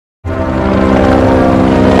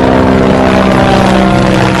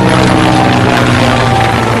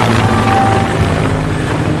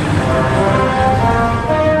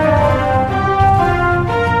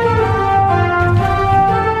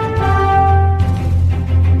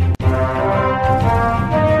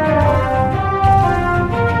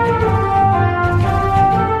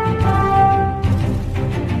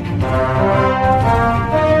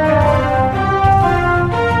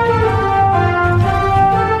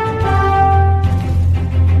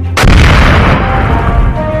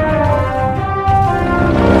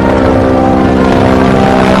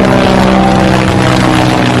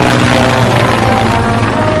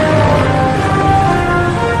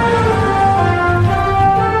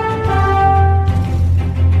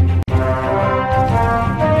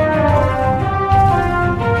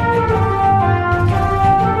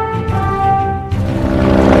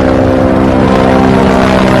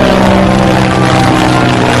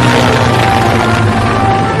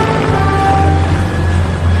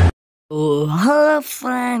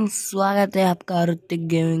Friends, स्वागत है आपका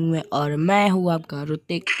रुतिक.गेमिंग में और मैं हूँ आपका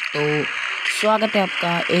रुतिक। तो स्वागत है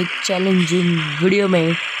आपका एक चैलेंजिंग वीडियो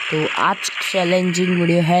में। तो आज चैलेंजिंग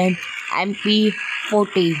वीडियो है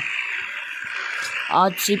MP40।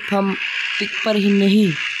 आज सिर्फ हम पिक पर ही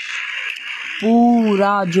नहीं,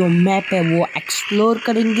 पूरा जो मैप है वो एक्सप्लोर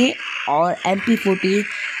करेंगे और MP40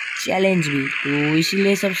 चैलेंज भी। तो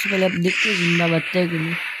इसीलिए सबसे पहले आप देखते हैं जिंदा बचते हैं कि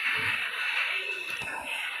नहीं।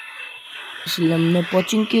 इसलिए हमने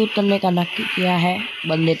पोचिंग की उतरने का नक्की किया है।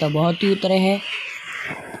 बंदे तो बहुत ही उतरे हैं,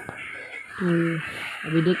 तो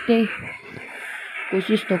अभी देखते हैं,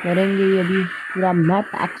 कोशिश तो करेंगे ही अभी पूरा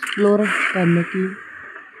मैप एक्सप्लोर करने की।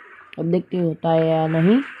 अब देखते होता है या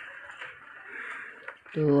नहीं।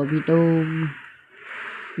 तो अभी तो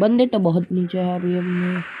बंदे तो बहुत नीचे है। अभी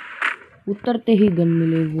हमने उतरते ही गन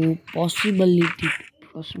मिले, वो पॉसिबिलिटी।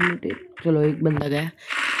 चलो एक बंदा गया।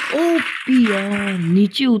 ओपी यार,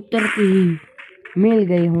 नीचे उतरते ही मिल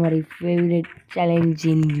गई हमारी favourite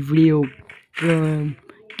challenging video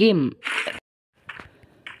game.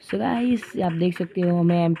 So guys, आप देख सकते हो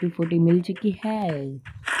हमें MP40 मिल चुकी है।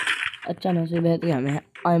 अच्छा नसीब है कि हमें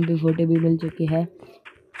MP40 भी मिल चुकी है।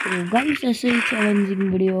 तो गाइस, ऐसे ही चैलेंजिंग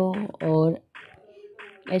वीडियो और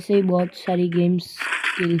ऐसे ही बहुत सारी गेम्स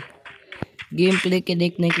की गेम प्ले के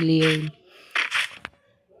देखने के लिए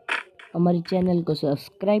हमारे चैनल को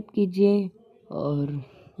सब्सक्राइब कीजिए और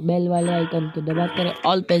बेल वाले आइकन को दबाकर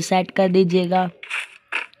ऑल पे सेट कर दीजिएगा।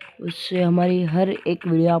 उससे हमारी हर एक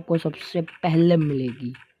वीडियो आपको सबसे पहले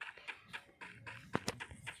मिलेगी।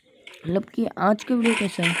 मतलब कि आज का वीडियो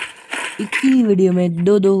कैसा है, एक ही वीडियो में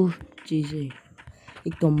दो चीज़ें,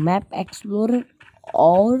 एक तो मैप एक्सप्लोरर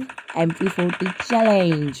और MP40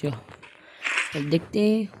 चैलेंज। तो देखते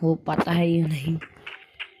हो पाता है या नहीं।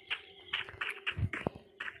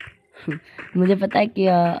 मुझे पता है कि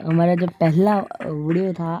हमारा जो पहला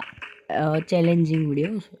वीडियो था चैलेंजिंग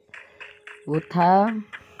वीडियो, वो था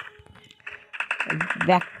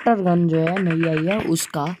वेक्टर गन जो है नहीं आई है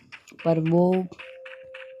उसका, पर वो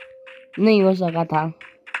नहीं हो सका था,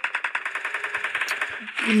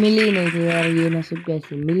 मिल ही नहीं थी यार। ये नसीब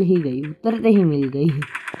कैसे मिल ही गई, उतरते ही मिल गई।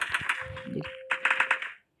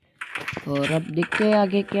 और अब देखते हैं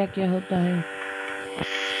आगे क्या क्या होता है।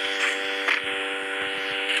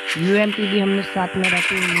 UMP भी हमने साथ में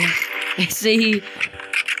रखी हुई है ऐसे ही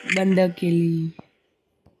बंदा के लिए।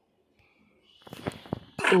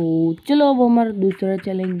 तो चलो अब हमारा दूसरा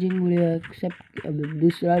चैलेंजिंग वीडियो एक्सेप्ट, अब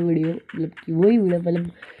दूसरा वीडियो मतलब कि वही वीडियो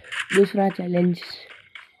मतलब दूसरा चैलेंज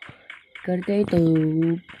करते हैं। तो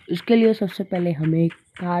उसके लिए सबसे पहले हमें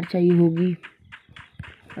कार चाहिए होगी।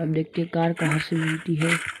 अब देखते हैं कार कहाँ से मिलती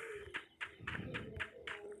है।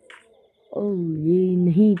 ओह ये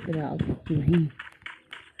नहीं प्राप्त नहीं,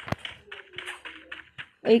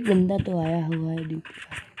 एक बंदा तो आया हुआ है दिख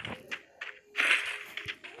रहा।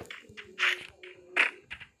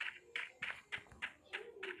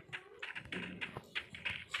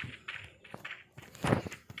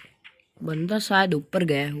 बंदा शायद ऊपर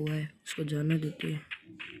गया हुआ है, उसको जाने देते हैं।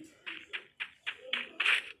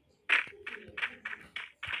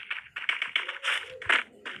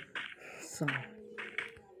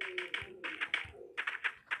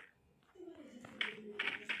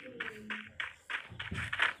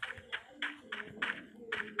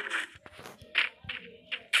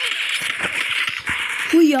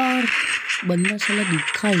 यार बंदा साला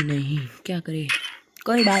दिखा ही नहीं, क्या करे।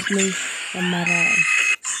 कोई बात नहीं, हमारा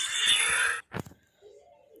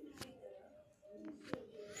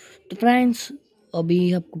तो फ्रेंड्स अभी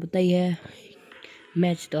आपको पता ही है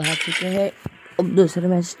मैच तो हार चुके हैं। अब दूसरा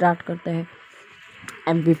मैच स्टार्ट करते हैं।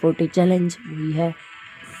 MP40 चैलेंज वही है।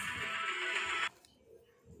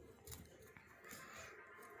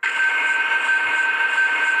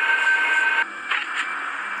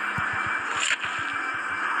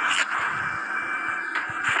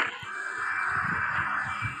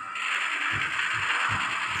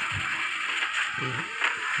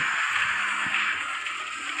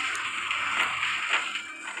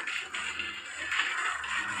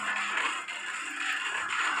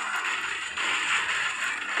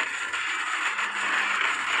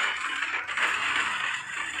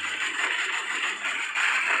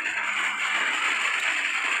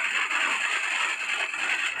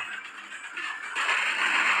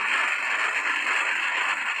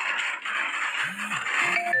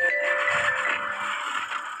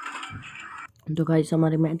 तो गाइस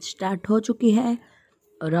हमारे मैच स्टार्ट हो चुकी है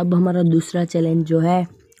और अब हमारा दूसरा चैलेंज जो है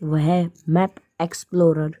वह है मैप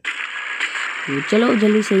एक्सप्लोरर। तो चलो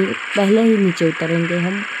जल्दी से पहले ही नीचे उतरेंगे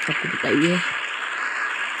हम। आपको बताइए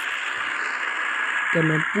कि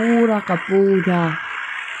मैं पूरा का पूरा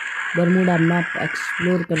बरमूडा मैप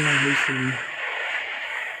एक्सप्लोर करना है इसलिए।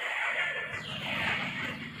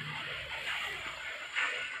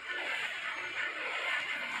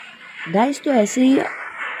 गाइस तो ऐसे ही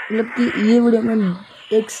मतलब कि ये वीडियो में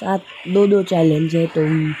एक साथ दो चैलेंज है, तो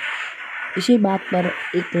इसी बात पर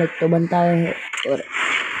एक लाइक तो बनता है। और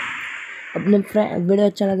अपने वीडियो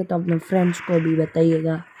अच्छा लगे तो अपने फ्रेंड्स को भी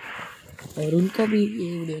बताइएगा और उनको भी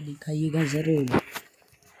ये वीडियो दिखाइएगा ज़रूर।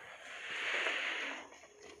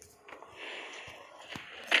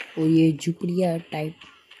 और ये झुपड़िया टाइप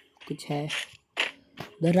कुछ है,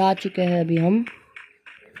 इधर आ चुके हैं अभी हम,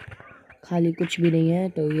 खाली कुछ भी नहीं है।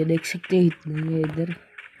 तो ये देख सकते हैं इतनी है इधर।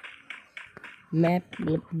 मैप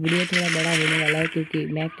मतलब वीडियो थोड़ा बड़ा होने वाला है क्योंकि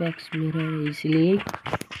मैप का एक्सप्लोर है इसलिए।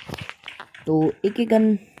 तो एक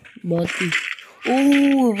गन बहुत ही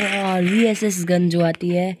ओह VSS गन जो आती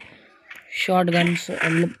है, शॉर्ट गन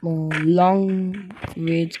मतलब लॉन्ग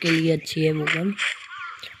रेंज के लिए अच्छी है वो गन,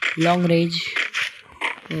 लॉन्ग रेंज।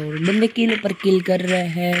 और बंदे किल पर किल कर रहे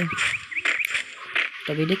हैं,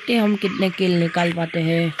 तभी देखते हैं हम कितने किल निकाल पाते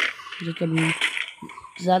हैं। जो कभी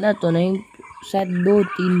ज़्यादा तो नहीं, शायद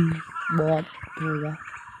 2-3 बहुत होगा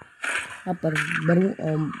यहाँ पर,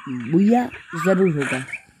 बुया ज़रूर होगा,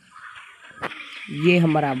 ये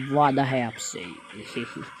हमारा वादा है आपसे।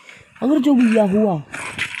 अगर जो बुया हुआ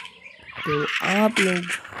तो आप लोग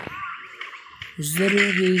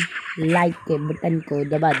ज़रूर ही लाइक के बटन को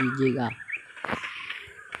दबा दीजिएगा,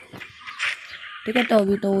 ठीक है। तो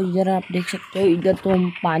अभी तो इधर आप देख सकते हो, इधर तो हम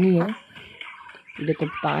पानी है, देखो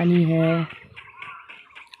पानी है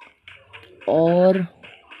और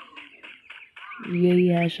यही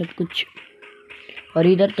है सब कुछ। और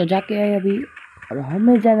इधर तो जाके आए अभी, और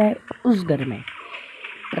हमें जाना है उस घर में।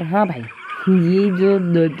 पर हाँ भाई, ये जो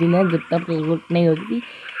 2-3 है जब तक रिपोर्ट नहीं होती,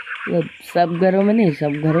 वो सब घरों में नहीं,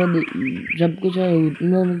 सब घरों जब कुछ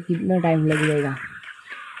उतना कितना टाइम लग जाएगा,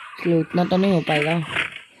 इसलिए उतना तो नहीं हो पाएगा।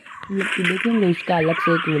 मतलब देखेंगे उसका अलग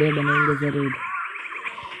से एक वीडियो बनाएंगे ज़रूर।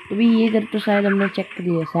 तो भी ये घर तो शायद हमने चेक कर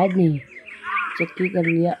लिया, शायद नहीं चेक ही कर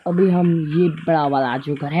लिया। अभी हम ये बड़ा वाला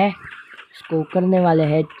जो घर है इसको करने वाले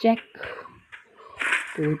हैं चेक।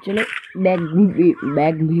 तो चलो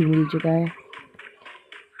बैग भी मिल चुका है,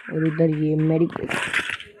 और इधर ये मेडिकल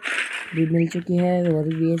भी मिल चुकी है, और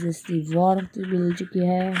VSS वॉर भी मिल चुकी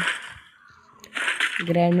है,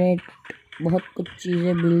 ग्रेनेड बहुत कुछ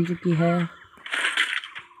चीज़ें मिल चुकी है,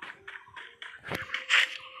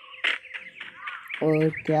 और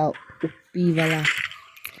क्या उपी वाला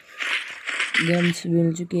गन्स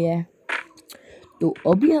मिल चुकी है। तो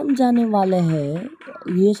अभी हम जाने वाले हैं,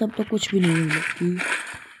 ये सब तो कुछ भी नहीं है कि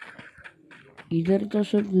इधर तो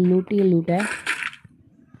सिर्फ लूट ही लूट है।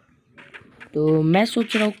 तो मैं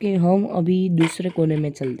सोच रहा हूँ कि हम अभी दूसरे कोने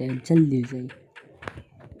में चलते हैं जल्दी से,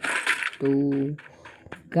 तो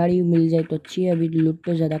गाड़ी मिल जाए तो अच्छी है। अभी लूट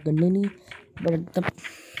तो ज़्यादा करनी नहीं, बट तब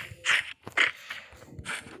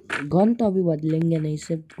गन तो अभी बदलेंगे नहीं,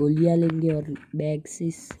 सिर्फ गोलियाँ लेंगे और बैग से।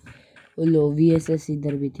 लो VSS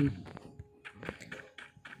इधर भी थी,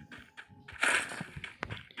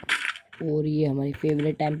 और ये हमारी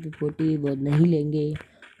फेवरेट MP40 वो नहीं लेंगे,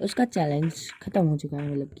 उसका चैलेंज ख़त्म हो चुका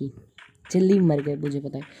है, मतलब कि जल्दी मर गए मुझे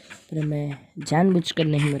पता है, पर मैं जानबूझकर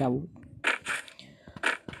नहीं मरा वो।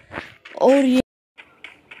 और ये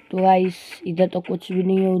तो गाइस इधर तो कुछ भी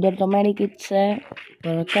नहीं है, उधर तो मेरी किट्स है,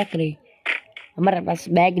 पर क्या करें हमारे पास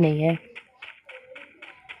बैग नहीं है।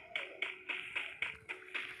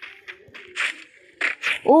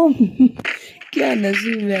 ओह क्या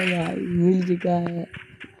नसीब है यार, मिल चुका है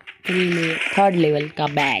 3rd लेवल का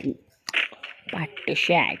बैग, पट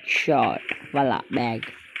शॉट वाला बैग।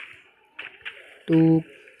 तो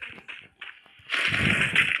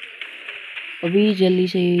अभी जल्दी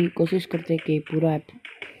से कोशिश करते हैं कि पूरा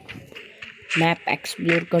मैप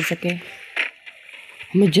एक्सप्लोर कर सके।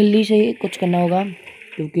 हमें जल्दी से कुछ करना होगा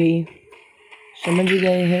क्योंकि समझ ही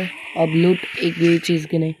गए हैं अब लूट एक ये चीज़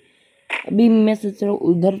की नहीं। अभी मैं सोच रहा हूँ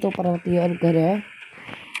उधर तो पर्वतीय और घर है,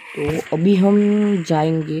 तो अभी हम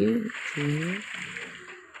जाएंगे।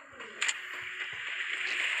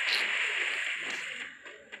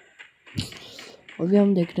 अभी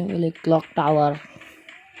हम देखने वाले क्लॉक टावर,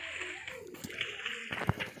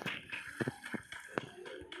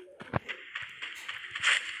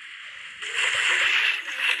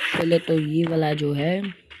 पहले तो ये वाला जो है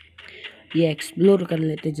ये एक्सप्लोर कर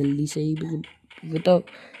लेते जल्दी से ही, वो तो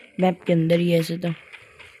मैप के अंदर ही ऐसे। तो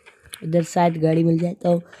इधर शायद गाड़ी मिल जाए,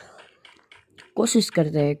 तो कोशिश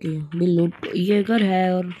करते हैं कि भी लूट। ये घर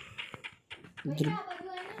है और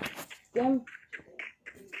क्या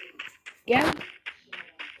क्या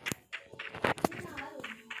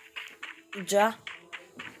जा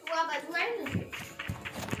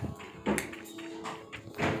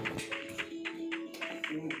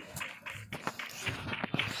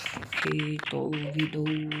तो अभी तो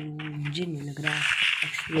मुझे नहीं लग रहा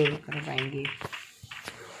एक्सप्लोर कर पाएंगे।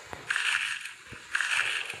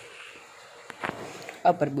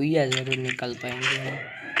 अब पर भैया जरूर निकल पाएंगे हम।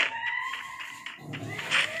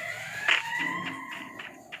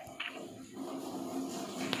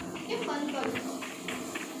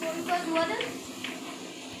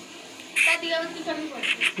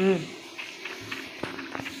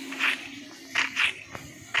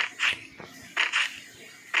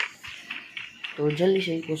 तो जल्दी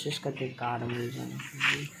से ही कोशिश करते कार मिल जाने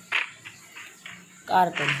की। कार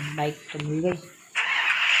तो बाइक तो मिल गई,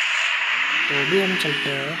 तो भी हम चलते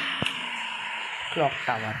हैं क्लॉक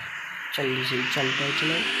टावर। जल्दी से चलते हैं,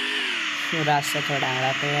 चलो रास्ता थोड़ा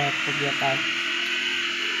आड़ा तो है, आपको भी पता है।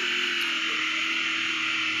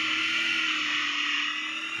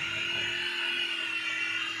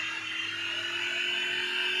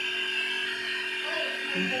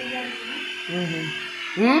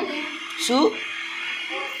 શું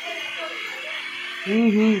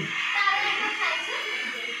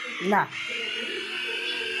ના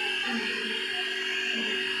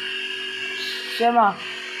શેમાં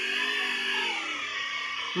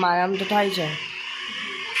મારામાં તો થાય છે,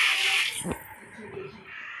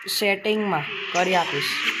 સેટિંગમાં કરી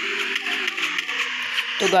આપીશ।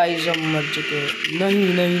 तो गाइस हम मर चुके हैं। नहीं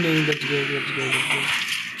नहीं नहीं, बच गए बच गए बच गए।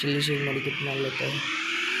 जल्दी से मेरी कितना लेते हैं।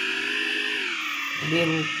 अभी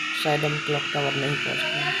हम शायद हम क्लॉक टावर नहीं पहुँच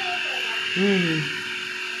पाए।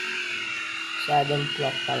 शायद हम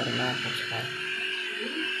क्लॉक टावर ना पहुँच पाए।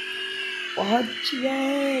 पहुँच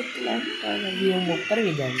गए क्लॉक टावर। अभी हम ऊपर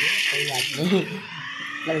भी जाएंगे, कोई बात नहीं,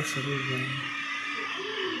 कल सही जाएंगे।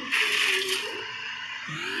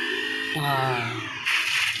 हाँ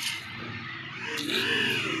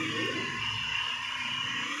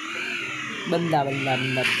बंदा बंदा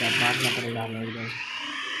बंदा बंदा मारना पड़ेगा हमें इधर।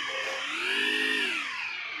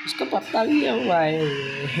 इसको पता भी है वो आए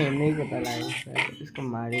हुए, नहीं पता लगा इसको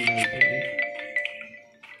मारेगा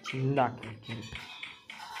जिंदा करके।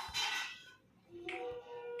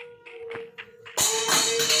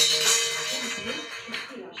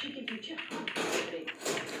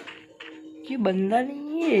 ये बंदा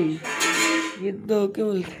नहीं है, ये तो क्या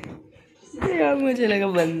बोलते यार, मुझे लगा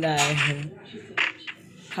बंदा है।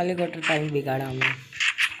 खाली क्वार्टर टाइम बिगाड़ा हमने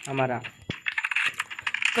हमारा।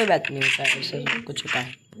 कोई बात नहीं होता है, ऐसे कुछ होता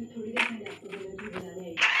है।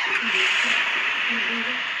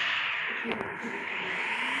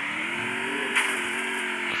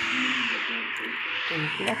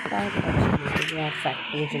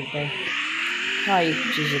 फैक्ट्री चलता है। हाँ एक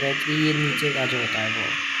चीज़ रहती है, ये नीचे का जो होता है वो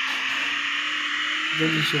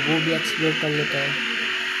जल्दी से वो भी एक्सप्लोर कर लेता है।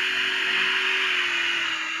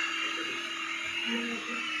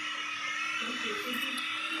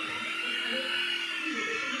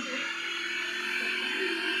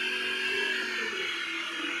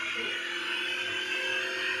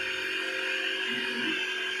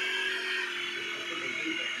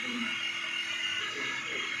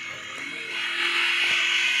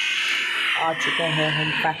 आ चुके हैं हम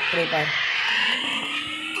फैक्ट्री पर।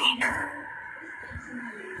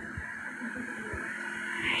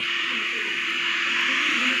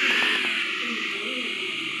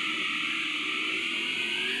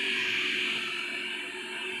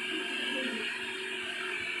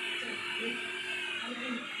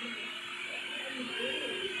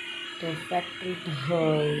 तो फैक्ट्री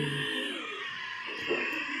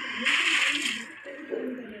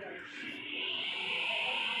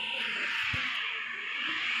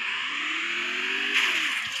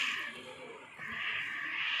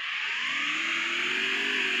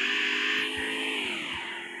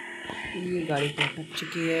ये गाड़ी तो अटक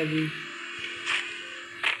चुकी है अभी,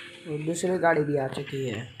 और दूसरी गाड़ी भी आ चुकी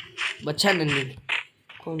है। बच्चा नंदी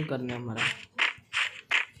कौन करने हमारा।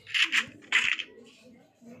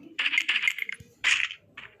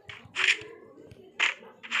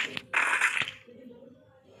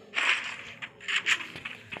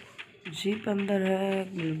 जीप अंदर है,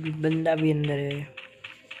 बंदा भी अंदर है।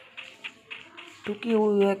 टुकी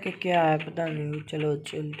हुई है कि क्या है पता नहीं। चलो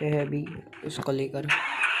चलते हैं अभी इसको लेकर।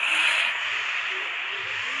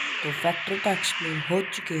 तो फैक्ट्री का एक्सप्लोर हो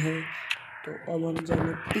चुकी है, तो अब हम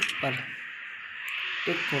जाएंगे पिक पर।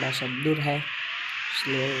 पिक थोड़ा सा दूर है,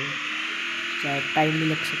 इसलिए शायद टाइम भी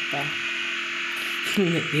लग सकता है।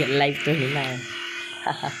 रियल लाइफ तो हिला है।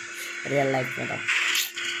 रियल लाइफ में तो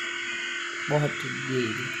बहुत ही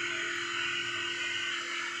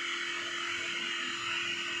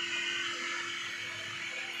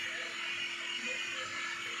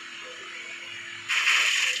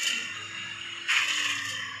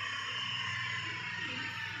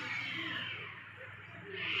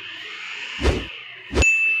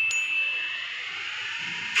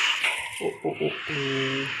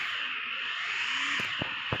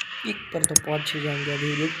पीक पर तो पहुंच ही जाएंगे।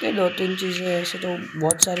 अभी देखते हैं 2-3 चीज़ें ऐसे तो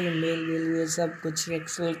बहुत सारी मेल वेल ये सब कुछ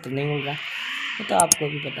एक्सप्लोर तो नहीं होगा, वो तो आपको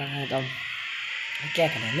भी पता है, तो क्या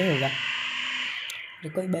करना नहीं होगा, तो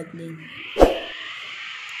कोई बात नहीं।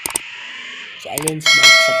 चैलेंज बात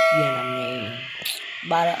सकती है हमने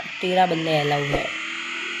 12-13 बंदे अलाउ है,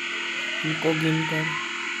 उनको गिन कर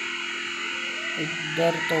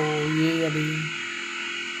इधर तो ये अभी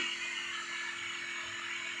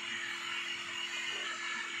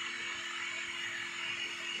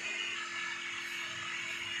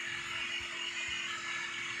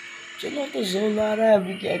चलो तो जोन आ रहा है,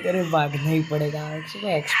 अभी क्या करें, भागना ही पड़ेगा। चलो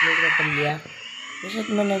एक्सप्लोर कर लिया, जैसे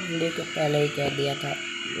तो मैंने वीडियो के पहले ही कह दिया था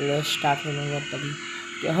स्टार्ट होने का तभी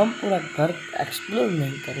कि हम पूरा घर एक्सप्लोर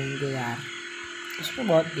नहीं करेंगे यार, इसमें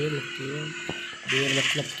बहुत देर लगती है। देर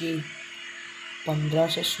मतलब कि 15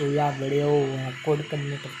 से 16 वीडियो रिकॉर्ड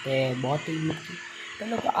करने पड़ते हैं, बहुत ही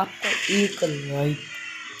पहले तो आपको एक लाइक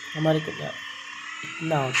हमारे को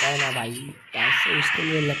इतना होता है ना भाई, पैसे उसके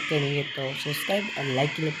लिए लगते नहीं है, तो सब्सक्राइब और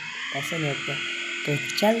लाइक के लिए पैसे नहीं होते, तो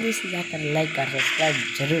जल्दी से जाकर लाइक और सब्सक्राइब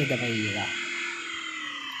जरूर दबाइएगा।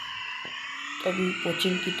 तो अभी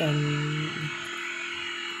कोचिंग की टाइम,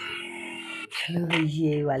 चलो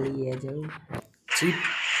ये वाली है जो जीप,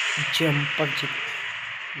 जंपर जीप,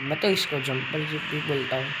 मैं तो इसको जंपर जीप भी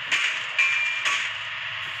बोलता हूँ।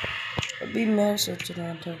 अभी मैं सोच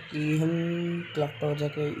रहा था कि हम क्लॉक टावर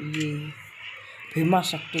जाके ये भीमा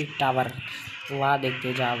शक्ति टावर वहाँ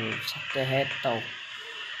देखते जा सकते हैं, तो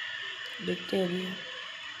देखते हैं अभी।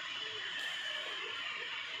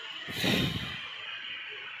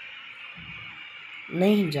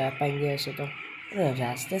 नहीं जा पाएंगे ऐसे तो,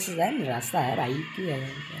 रास्ते से जाए ना, रास्ता है भाई की है।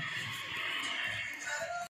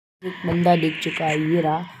 एक बंदा दिख चुका है, ये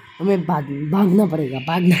रहा, हमें भागना पड़ेगा,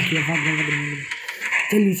 भागना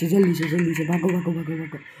जल्दी से भागो भागो भागो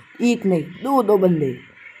भागो। एक नहीं, दो बंदे,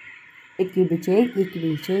 एक के पीछे एक के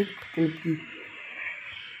पीछे एक।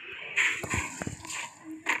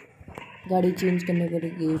 गाड़ी चेंज करने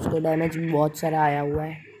पड़ेगी, उसको डैमेज भी बहुत सारा आया हुआ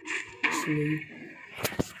है इसलिए।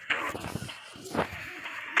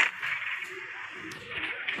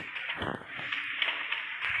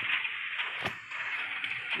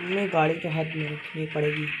 मैं गाड़ी तो हाथ में रखनी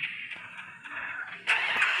पड़ेगी,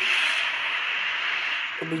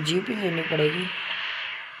 अभी जीप ही लेनी पड़ेगी।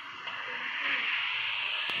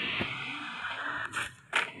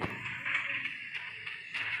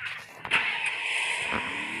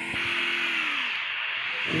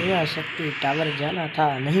 भीमा शक्ति टावर जाना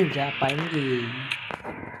था, नहीं जा पाएंगे।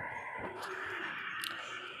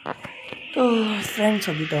 तो फ्रेंड्स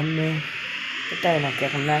अभी तो हमने पता है ना क्या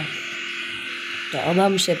करना है, तो अब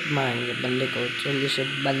हम सिर्फ मारेंगे बंदे को, जल्दी से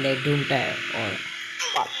बंदे ढूंढता है और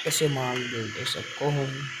पापे से मार देते सबको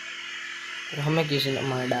हम। तो हमें किसी ने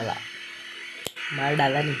मार डाला नहीं,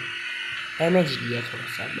 डैमेज दिया थोड़ा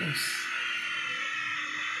सा बस।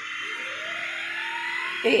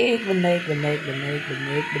 एक बंदा ऊपर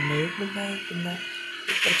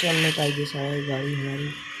चलने पाएगी सारी गाड़ी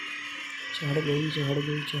हमारी। चढ़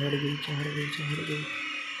गई।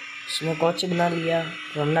 इसमें कोच बना लिया,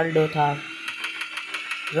 रोनाल्डो था,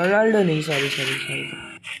 रोनाल्डो नहीं, सॉरी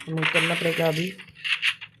हमें करना पड़ेगा अभी,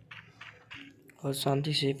 और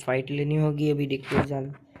शांति से फाइट लेनी होगी। अभी देखते हैं जान,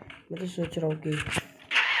 मैं तो सोच रहा हूँ कि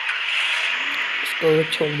इसको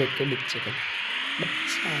छोड़ देते बच्चे को,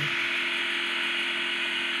 बच्चा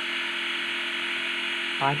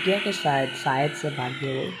भाग गया कि शायद से भाग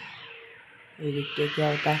गया वो, ये देखते क्या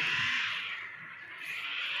होता है।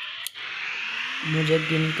 मुझे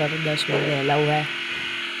गिन कर 10 बंदे अलाउ है,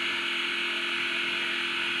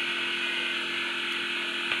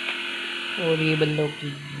 और ये बंदों की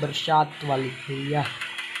बरसात वाली भैया,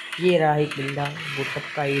 ये रहा एक बंदा, वो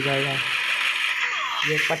टपका ही जाएगा,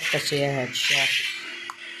 ये पट्ट से है हेडशॉट।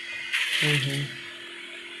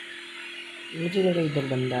 मुझे लगा इधर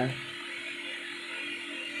बंदा है,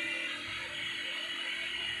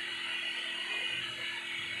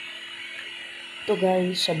 तो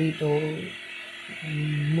गाइस अभी तो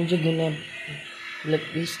मुझे गिने मतलब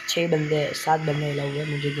 7 बंदे अलाउ है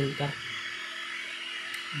मुझे गिनकर,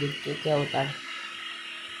 देखते क्या होता है।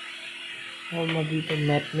 हम अभी तो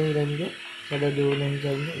मैप में ही रहेंगे, ज़्यादा दूर नहीं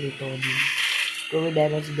जाएंगे, नहीं तो अभी को भी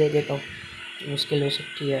डैमेज दे देता हूँ, मुश्किल हो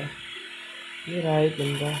सकती है। ये रहा एक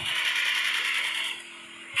बंदा,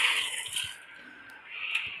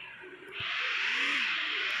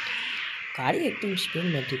 गाड़ी एकदम स्पीड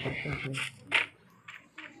में थी पड़ता है।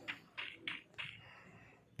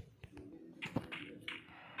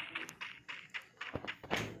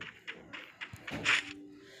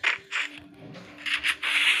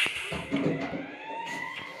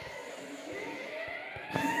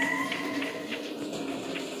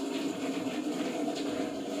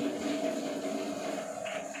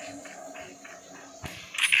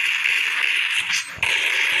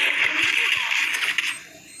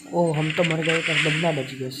 ओ हम तो मर गए पर बंदा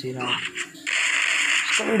बच गया सीधा।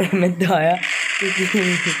 उसको डैमेज तो आया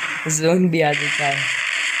क्योंकि जोन भी आ चुका है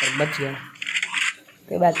पर बच गया।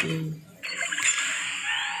 कोई बात नहीं,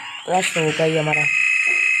 प्लस तो होगा ही हमारा,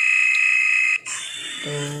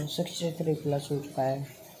 तो 63 प्लस हो चुका है।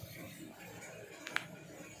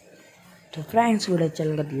 तो फ्रेंड्स वीडियो अच्छा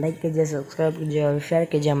लगा तो लाइक कीजिए, सब्सक्राइब कीजिए और शेयर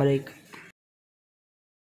कीजिए हमारे